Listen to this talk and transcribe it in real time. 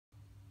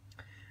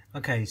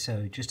Okay,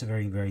 so just a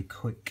very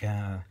quick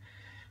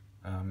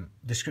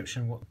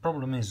description of what the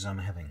problem is I'm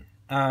having.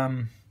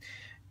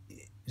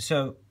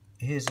 So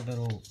here's a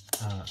little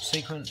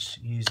sequence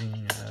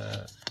using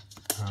a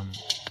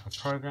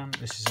program.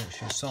 This is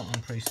actually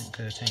Saltman Precinct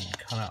 13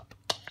 cut up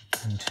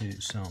into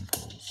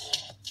samples.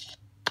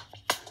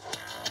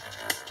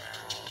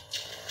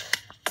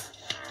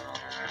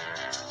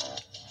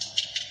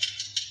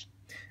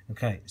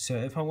 Okay, so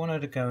if I wanted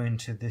to go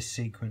into this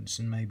sequence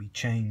and maybe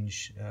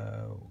change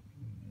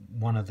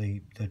one of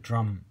the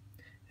drum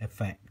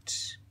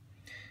effects,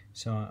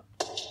 so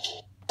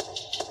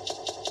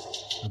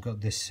I've got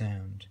this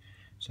sound.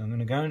 So I'm going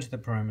to go into the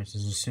parameters.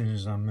 As soon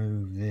as I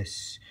move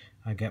this,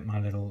 I get my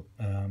little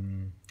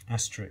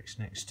asterisk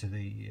next to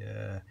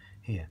the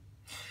here.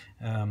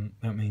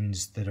 That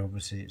means that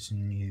obviously it's a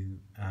new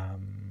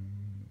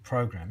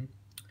program,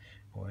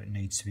 or it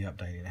needs to be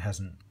updated. It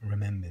hasn't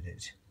remembered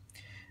it.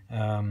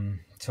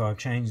 So I've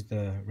changed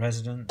the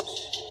resonance.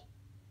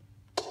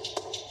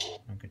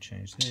 I could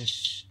change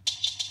this.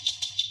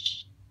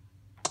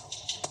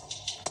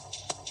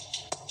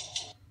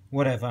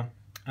 Whatever.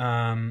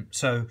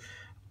 So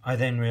I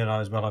then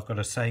realised, well, I've got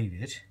to save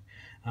it.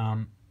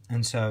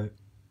 And so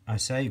I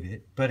save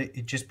it, but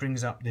it just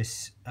brings up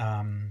this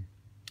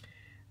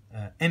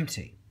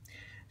empty.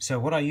 So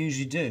what I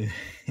usually do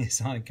is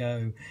I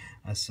go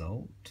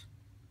assault,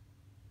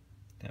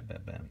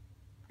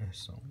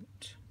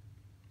 assault,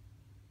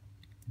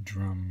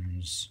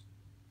 drums,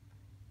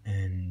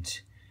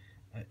 and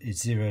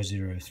it's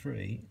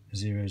 003,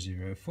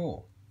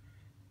 004,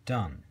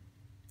 done.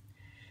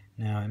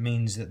 Now it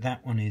means that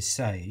that one is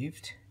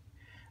saved.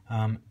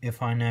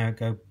 If I now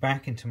go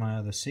back into my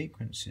other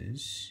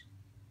sequences,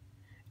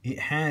 it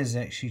has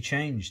actually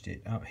changed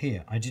it up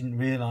here. I didn't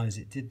realize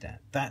it did that.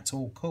 That's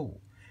all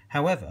cool.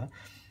 However,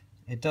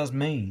 it does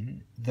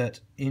mean that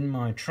in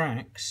my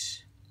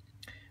tracks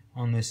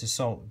on this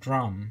assault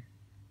drum,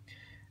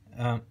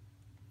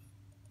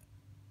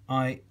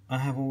 I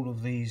have all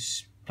of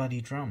these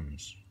bloody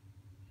drums,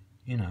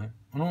 you know,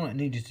 and all it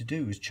needed to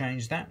do was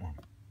change that one.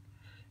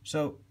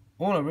 So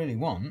all I really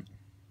want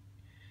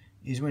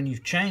is when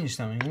you've changed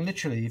something, and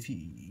literally if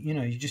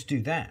you just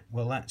do that,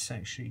 well, that's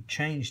actually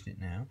changed it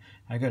now.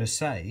 I go to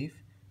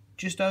save,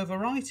 just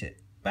overwrite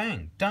it,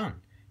 bang,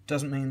 done.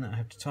 Doesn't mean that I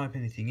have to type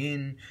anything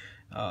in.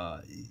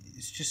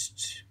 It's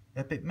just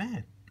a bit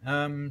mad.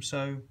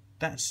 So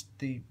that's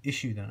the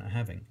issue that I'm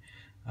having.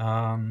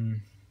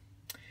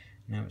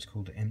 Now it's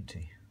called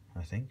empty,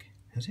 I think.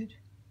 Has it?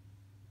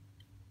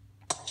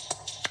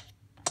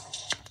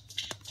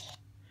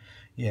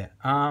 Yeah,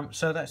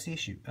 so that's the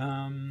issue.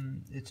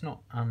 It's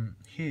not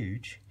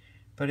huge,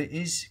 but it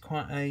is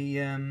quite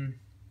a...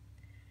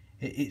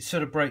 it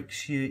sort of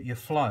breaks your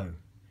flow.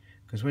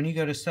 Because when you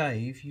go to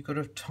save, you've got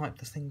to type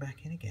the thing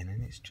back in again,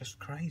 and it's just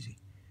crazy.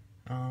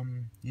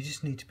 You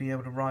just need to be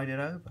able to write it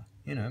over.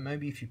 You know,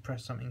 maybe if you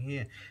press something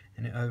here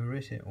and it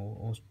overwrit it,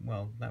 or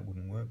well, that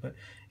wouldn't work, but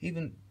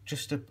even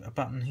just a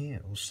button here,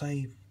 or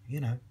save,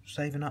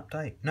 save an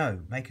update.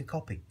 No, make a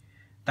copy.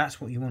 That's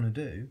what you want to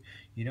do.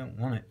 You don't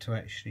want it to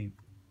actually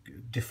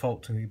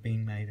default to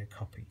being made a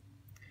copy.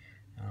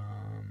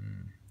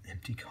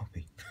 Empty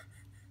copy.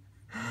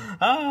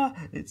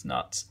 It's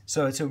nuts.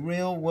 So it's a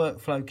real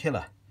workflow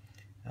killer.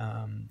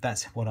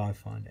 That's what I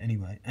find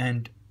anyway.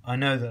 And I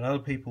know that other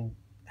people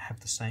have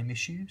the same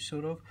issue,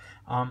 sort of.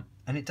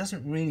 And it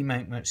doesn't really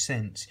make much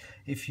sense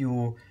if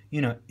you're,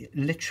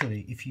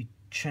 literally, if you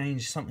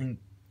change something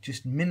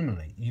just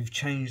minimally, you've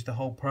changed the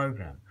whole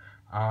program.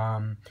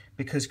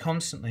 Because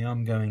constantly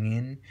I'm going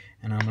in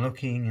and I'm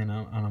looking and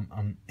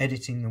I'm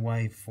editing the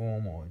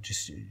waveform, or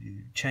just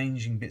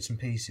changing bits and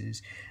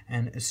pieces,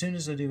 and as soon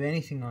as I do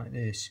anything like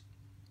this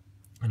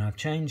and I've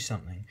changed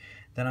something,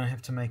 then I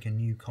have to make a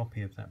new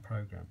copy of that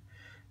program.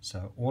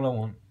 So all I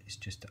want is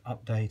just to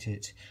update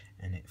it,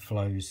 and it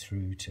flows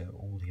through to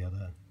all the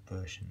other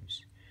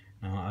versions.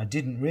 Now I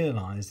didn't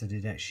realize that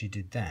it actually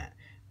did that,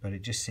 but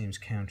it just seems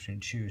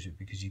counterintuitive,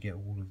 because you get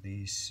all of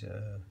these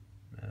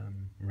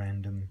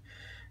random,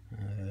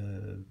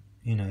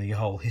 your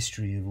whole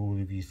history of all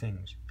of your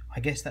things. I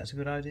guess that's a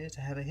good idea,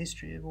 to have a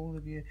history of all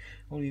of your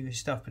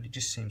stuff, but it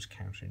just seems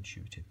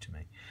counterintuitive to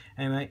me.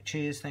 Anyway,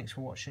 cheers, thanks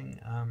for watching.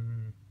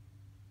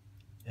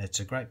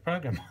 It's a great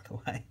program, by the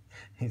way.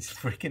 It's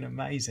freaking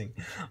amazing.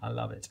 I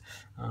love it.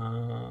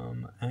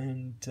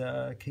 And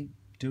keep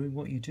doing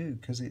what you do,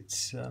 because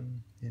it's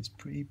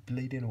pretty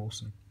bleeding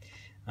awesome.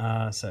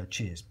 So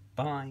cheers.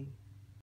 Bye.